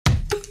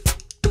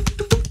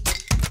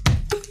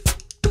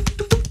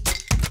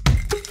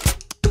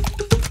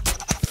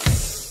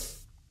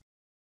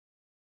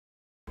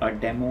a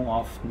demo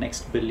of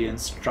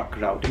NextBillion's truck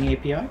routing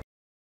API.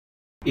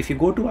 If you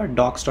go to our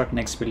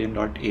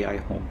docs.nextbillion.ai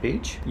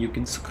homepage, you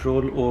can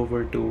scroll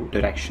over to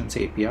Directions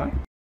API.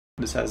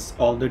 This has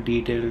all the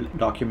detailed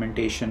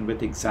documentation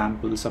with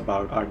examples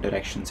about our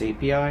Directions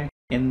API.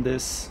 In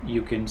this,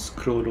 you can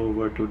scroll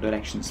over to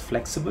Directions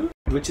Flexible,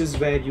 which is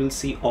where you'll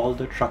see all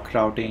the truck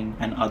routing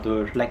and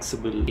other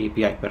flexible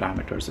API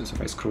parameters. So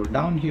if I scroll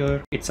down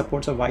here, it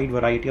supports a wide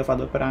variety of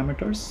other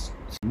parameters.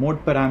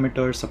 Mode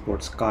parameter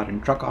supports car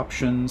and truck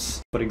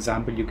options. For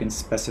example, you can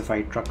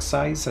specify truck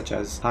size such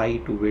as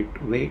height,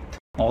 width.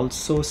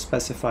 Also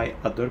specify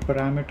other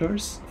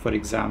parameters. For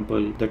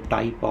example, the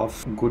type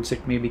of goods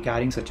it may be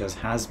carrying such as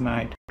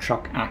hazmat,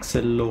 truck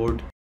axle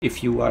load.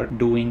 If you are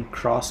doing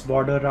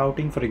cross-border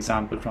routing, for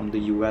example, from the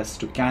US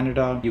to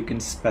Canada, you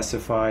can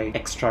specify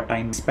extra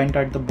time spent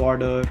at the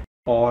border,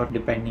 or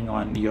depending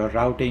on your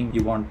routing,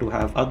 you want to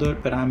have other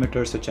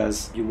parameters such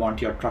as you want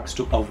your trucks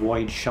to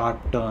avoid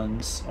sharp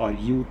turns or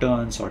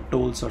U-turns or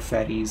tolls or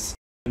ferries.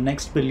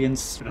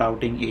 NextBillion's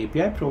routing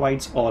API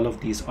provides all of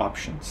these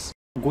options.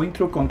 Going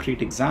through a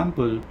concrete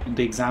example,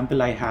 the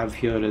example I have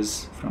here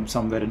is from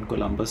somewhere in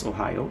Columbus,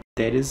 Ohio.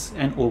 There is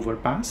an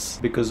overpass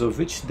because of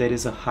which there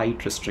is a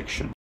height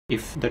restriction.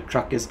 If the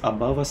truck is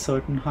above a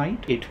certain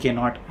height, it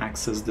cannot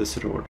access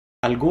this road.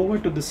 I'll go over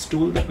to this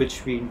tool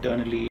which we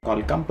internally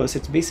call Compass.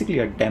 It's basically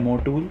a demo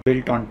tool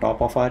built on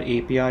top of our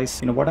APIs.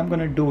 What I'm going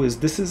to do is,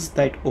 this is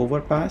that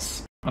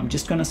overpass. I'm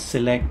just going to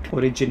select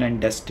origin and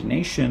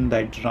destination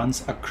that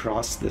runs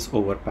across this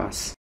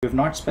overpass. We've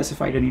not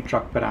specified any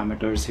truck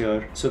parameters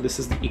here. So this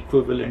is the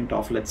equivalent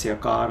of, let's say, a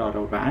car or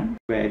a van,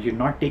 where you're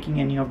not taking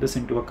any of this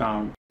into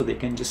account. So they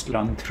can just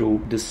run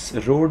through this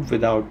road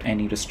without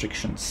any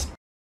restrictions.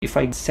 If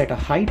I set a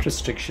height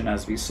restriction,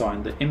 as we saw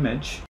in the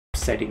image,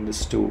 setting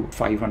this to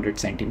 500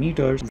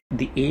 centimeters,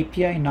 the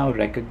API now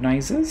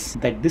recognizes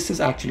that this is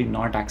actually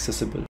not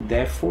accessible.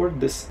 Therefore,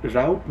 this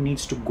route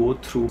needs to go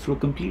through a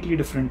completely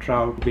different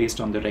route based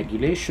on the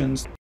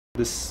regulations,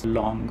 this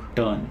long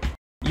turn.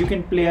 You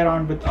can play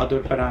around with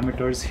other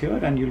parameters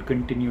here and you'll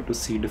continue to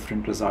see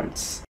different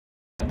results.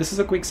 This is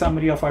a quick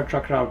summary of our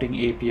truck routing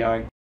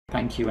API.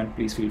 Thank you, and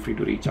please feel free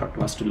to reach out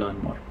to us to learn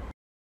more.